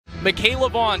Michaela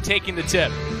Vaughn taking the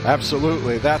tip.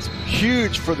 Absolutely. That's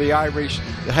huge for the Irish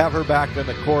to have her back in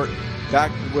the court,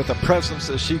 back with the presence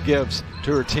that she gives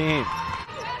to her team.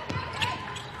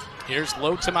 Here's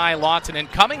Lotta-Maj Lahtinen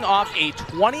coming off a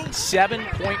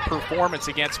 27-point performance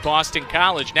against Boston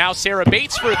College. Now Sarah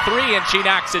Bates for three, and she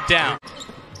knocks it down.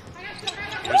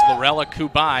 Here's Lorella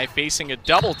Kubai facing a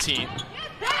double team.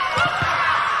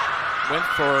 Went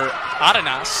for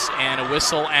Adanas, and a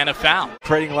whistle and a foul.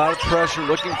 Creating a lot of pressure,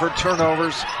 looking for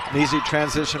turnovers and easy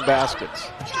transition baskets.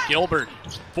 Gilbert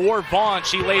for Vaughn.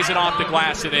 She lays it off the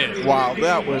glass and in. Wow,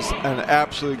 that was an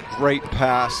absolutely great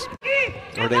pass.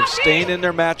 Notre Dame staying in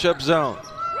their matchup zone.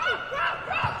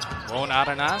 Lone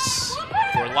Adanas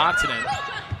for Lahtinen.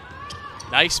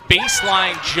 Nice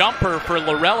baseline jumper for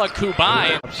Lorella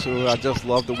Kubai. Absolutely, I just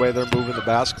love the way they're moving the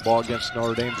basketball against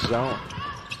Notre Dame's zone.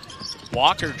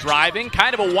 Walker driving,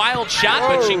 kind of a wild shot,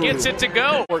 but she gets it to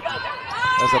go.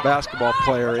 As a basketball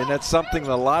player, and that's something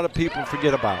that a lot of people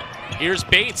forget about. Here's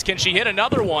Bates. Can she hit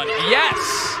another one?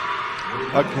 Yes!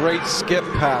 A great skip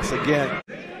pass again.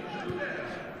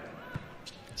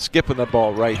 Skipping the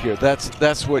ball right here.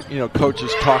 That's what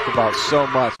coaches talk about so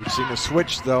much. We've seen the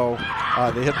switch though.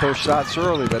 They hit those shots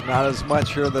early, but not as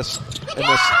much here in this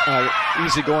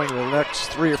easy going in the next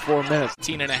 3 or 4 minutes.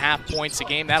 18.5 points a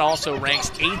game. That also ranks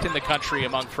 8th in the country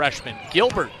among freshmen.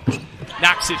 Gilbert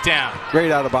knocks it down.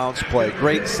 Great out of bounds play.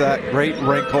 Great set. Great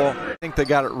wrinkle. I think they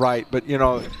got it right. But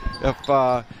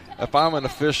if I'm an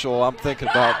official, I'm thinking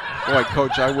about, boy,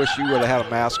 Coach, I wish you would have had a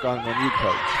mask on when you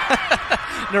coached.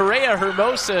 Nerea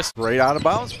Hermosa. Great out of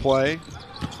bounds play.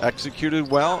 Executed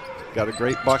well. Got a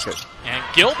great bucket. And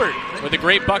Gilbert with a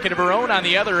great bucket of her own on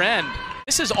the other end.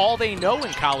 This is all they know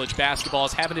in college basketball,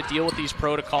 is having to deal with these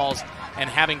protocols and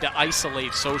having to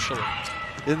isolate socially.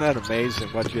 Isn't that amazing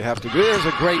what you have to do? There's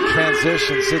a great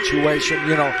transition situation,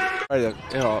 try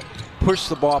to push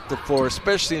the ball up the floor,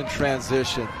 especially in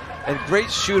transition. And great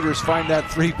shooters find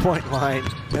that three-point line,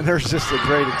 and there's just a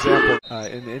great example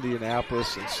in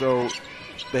Indianapolis, and so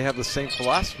they have the same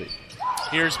philosophy.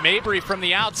 Here's Mabry from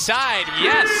the outside.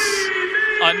 Yes!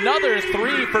 Another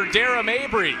three for Dara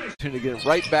Mabry. To get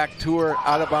right back to her,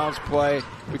 out-of-bounds play.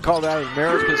 We call that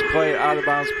America's play,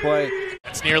 out-of-bounds play.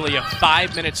 That's nearly a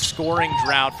 5-minute scoring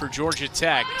drought for Georgia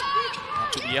Tech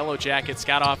after the Yellow Jackets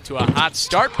got off to a hot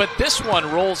start, but this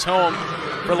one rolls home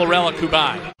for Lorella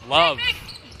Kubai. Love.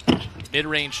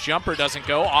 Mid-range jumper doesn't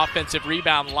go. Offensive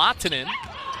rebound, Lahtinen.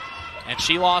 And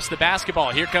she lost the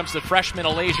basketball. Here comes the freshman,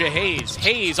 Alasia Hayes.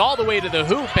 Hayes all the way to the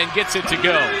hoop and gets it to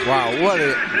go. Wow, what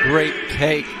a great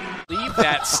take. Leave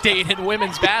that state in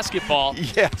women's basketball.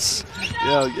 Yes,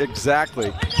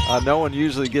 exactly. No one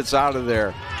usually gets out of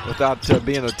there without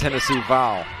being a Tennessee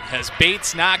foul. As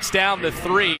Bates knocks down the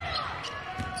three.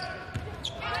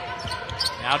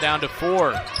 Now down to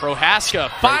 4. Prohaska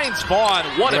finds Vaughn.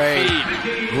 What a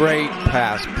feed. Great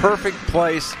pass. Perfect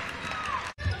place.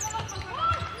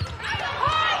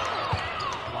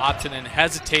 Lahtinen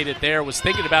hesitated there, was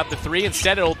thinking about the three.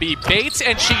 Instead, it'll be Bates,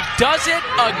 and she does it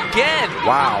again.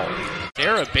 Wow.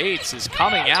 Sarah Bates is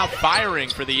coming out firing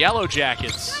for the Yellow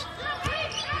Jackets.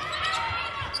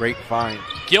 Great find.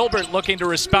 Gilbert looking to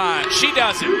respond. She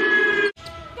does it.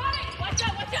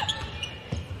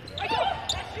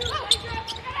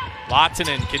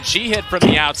 Lahtinen, can she hit from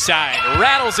the outside?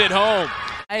 Rattles it home.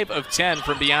 5 of 10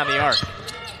 from beyond the arc.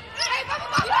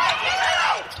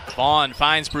 Vaughn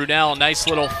finds Brunel. Nice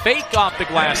little fake off the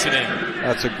glass and in.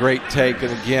 That's a great take,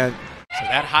 and again. So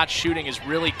that hot shooting is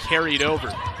really carried over.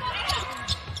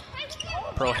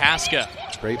 Prohaska.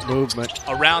 Great movement.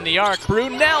 Around the arc.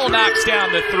 Brunel knocks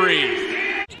down the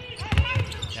three.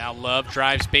 Now Love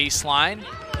drives baseline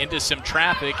into some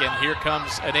traffic, and here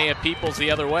comes Anea Peoples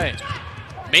the other way.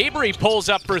 Mabry pulls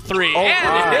up for three,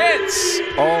 and it hits!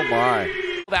 Oh, my.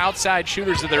 The outside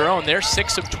shooters of their own. They're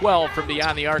 6 of 12 from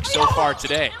beyond the arc so far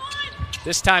today.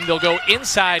 This time they'll go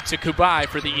inside to Kubai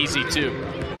for the easy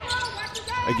 2.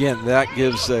 Again, that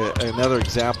gives another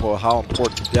example of how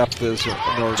important depth is in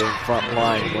the Notre Dame front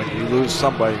line. When you lose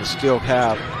somebody, you still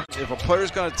have. If a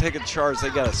player's going to take a charge, they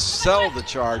got to sell the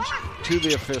charge to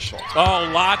the official. Oh,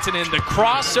 Lahtinen, the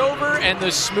crossover and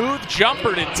the smooth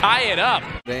jumper to tie it up.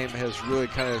 Dame has really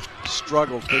kind of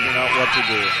struggled figuring out what to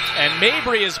do. And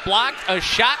Mabry has blocked a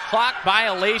shot clock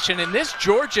violation. And this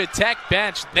Georgia Tech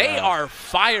bench, they are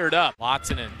fired up.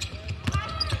 Lahtinen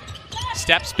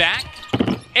steps back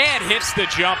and hits the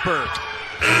jumper.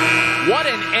 What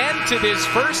an end to this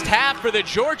first half for the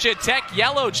Georgia Tech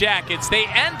Yellow Jackets. They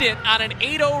end it on an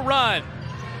 8-0 run.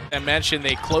 I mentioned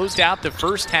they closed out the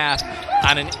first half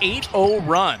on an 8-0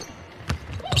 run.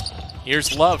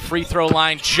 Here's Love, free throw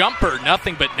line jumper,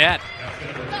 nothing but net.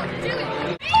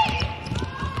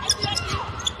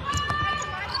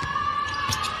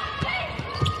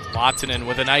 Lahtinen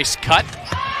with a nice cut.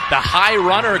 The high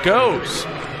runner goes.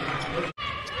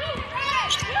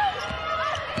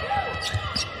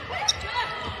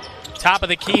 Top of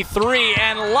the key three,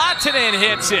 and Lahtinen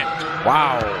hits it.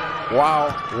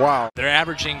 Wow. They're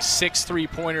averaging 6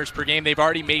 3-pointers per game. They've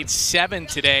already made 7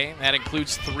 today. That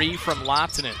includes 3 from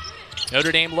Lahtinen.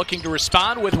 Notre Dame looking to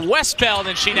respond with Westbeld,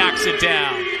 and she knocks it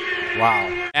down.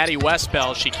 Wow. Maddy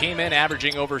Westbeld, she came in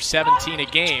averaging over 17 a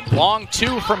game. Long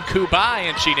 2 from Kubai,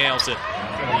 and she nails it.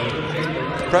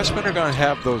 Freshmen are going to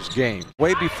have those games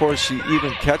way before she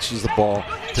even catches the ball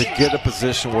to get a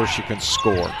position where she can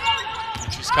score.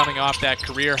 She's coming off that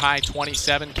career-high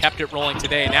 27, kept it rolling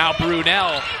today. Now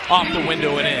Brunel off the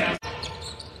window and in.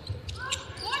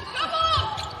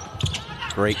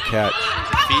 Great catch.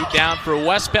 Feed down for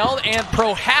Westbeld, and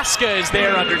Prohaska is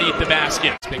there underneath the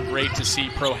basket. It's been great to see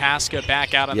Prohaska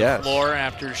back out on the floor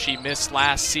after she missed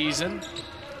last season.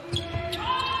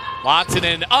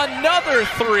 Lahtinen, another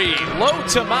 3.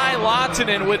 Lotta-Maj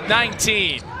Lahtinen with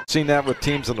 19. Seen that with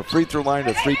teams on the free throw line,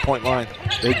 the three-point line.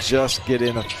 They just get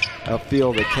in a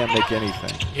field that can't make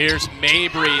anything. Here's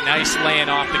Mabry, nice laying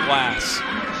off the glass.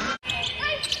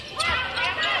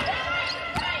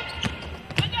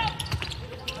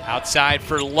 Outside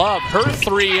for Love. Her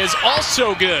 3 is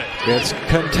also good. It's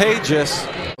contagious.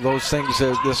 Those things,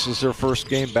 this is their first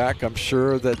game back. I'm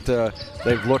sure that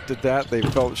they've looked at that. They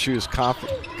felt she was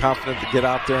confident to get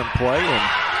out there and play. And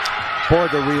boy,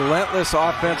 the relentless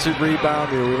offensive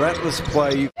rebound, the relentless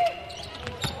play.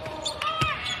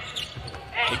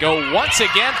 They go once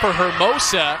again for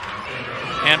Hermosa,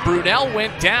 and Brunel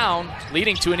went down,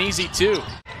 leading to an easy 2.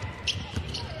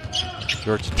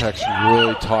 Georgia Tech's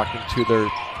really talking to their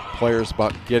players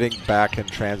about getting back in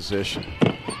transition.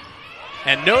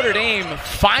 And Notre Dame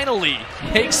finally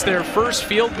makes their first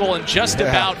field goal in just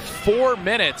about 4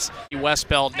 minutes.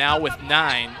 Westbeld now with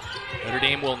 9. Notre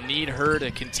Dame will need her to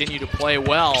continue to play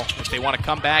well if they want to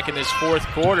come back in this fourth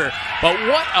quarter. But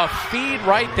what a feed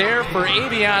right there for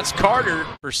Aviance Carter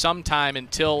for some time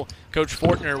until Coach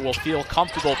Fortner will feel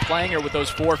comfortable playing her with those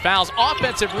 4 fouls.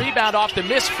 Offensive rebound off the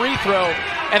missed free throw,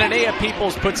 and Anea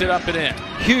Peoples puts it up and in.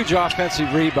 Huge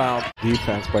offensive rebound.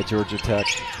 Defense by Georgia Tech.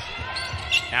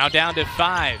 Now down to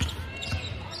 5.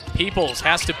 Peoples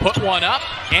has to put one up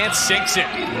and sinks it.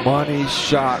 Money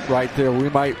shot right there. We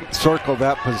might circle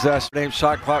that possession. Notre Dame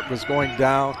shot clock was going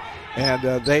down, and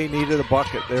they needed a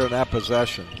bucket there in that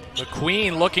possession.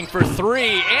 McQueen looking for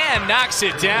 3 and knocks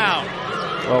it down.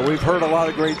 Well, we've heard a lot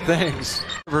of great things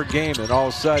of her game, and all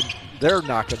of a sudden they're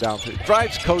knocking down. It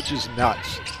drives coaches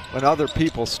nuts when other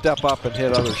people step up and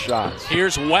hit other shots.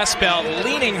 Here's Westbeld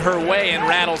leaning her way and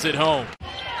rattles it home.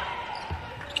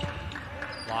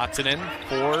 Lahtinen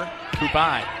for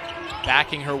Kubai.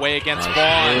 Backing her way against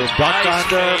Vaughn. Duck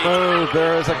under move.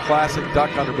 There is a classic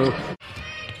duck under move.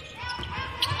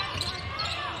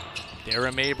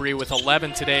 Dara Mabry with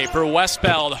 11 today for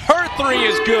Westbeld. Her 3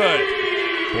 is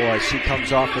good. Boy, she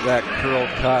comes off of that curl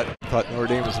cut. Thought Notre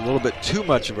Dame was a little bit too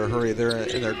much of a hurry there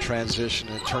in their transition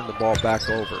and turned the ball back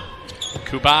over.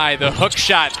 Kubai, the hook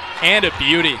shot, and a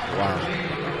beauty. Wow.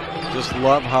 Just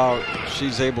love how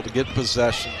she's able to get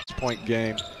possession. Point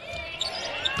game.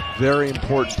 Very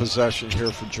important possession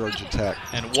here for Georgia Tech.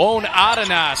 And Won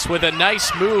Adonas with a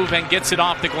nice move and gets it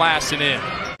off the glass and in.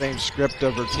 Same script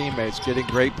of her teammates, getting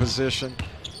great position,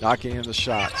 knocking in the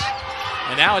shots.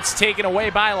 And now it's taken away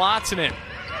by Lahtinen.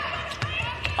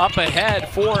 Up ahead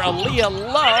for Aaliyah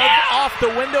Love, off the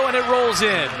window, and it rolls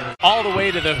in. All the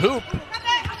way to the hoop.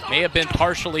 May have been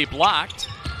partially blocked.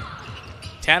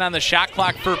 10 on the shot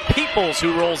clock for Peoples,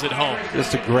 who rolls it home.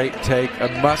 Just a great take, a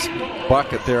must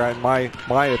bucket there in my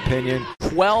opinion.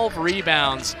 12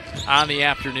 rebounds on the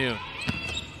afternoon.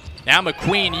 Now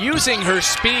McQueen using her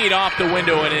speed off the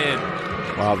window and in.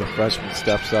 Wow, the freshman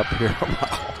steps up here.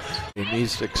 Wow. He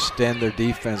needs to extend their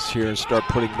defense here and start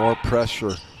putting more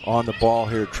pressure on the ball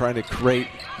here, trying to create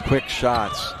quick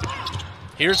shots.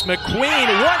 Here's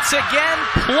McQueen once again,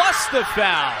 plus the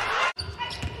foul.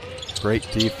 Great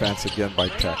defense again by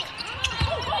Tech.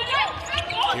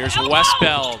 Here's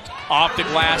Westbeld off the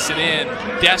glass and in.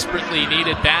 Desperately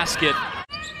needed basket.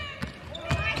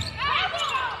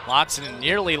 Lahtinen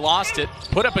nearly lost it.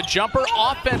 Put up a jumper.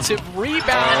 Offensive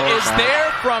rebound is there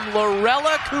from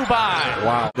Lorella Kubai.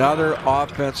 Wow. Another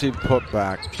offensive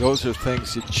putback. Those are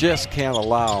things you just can't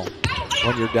allow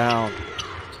when you're down.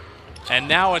 And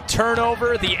now a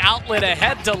turnover, the outlet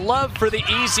ahead to Love for the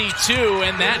easy 2,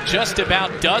 and that just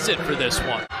about does it for this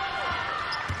one.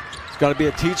 It's going to be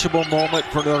a teachable moment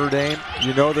for Notre Dame.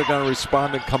 You know they're going to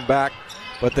respond and come back,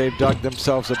 but they've dug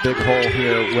themselves a big hole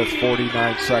here with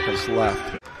 49 seconds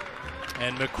left.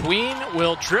 And McQueen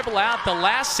will dribble out the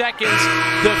last seconds.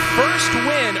 The first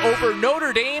win over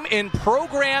Notre Dame in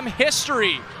program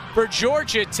history for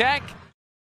Georgia Tech.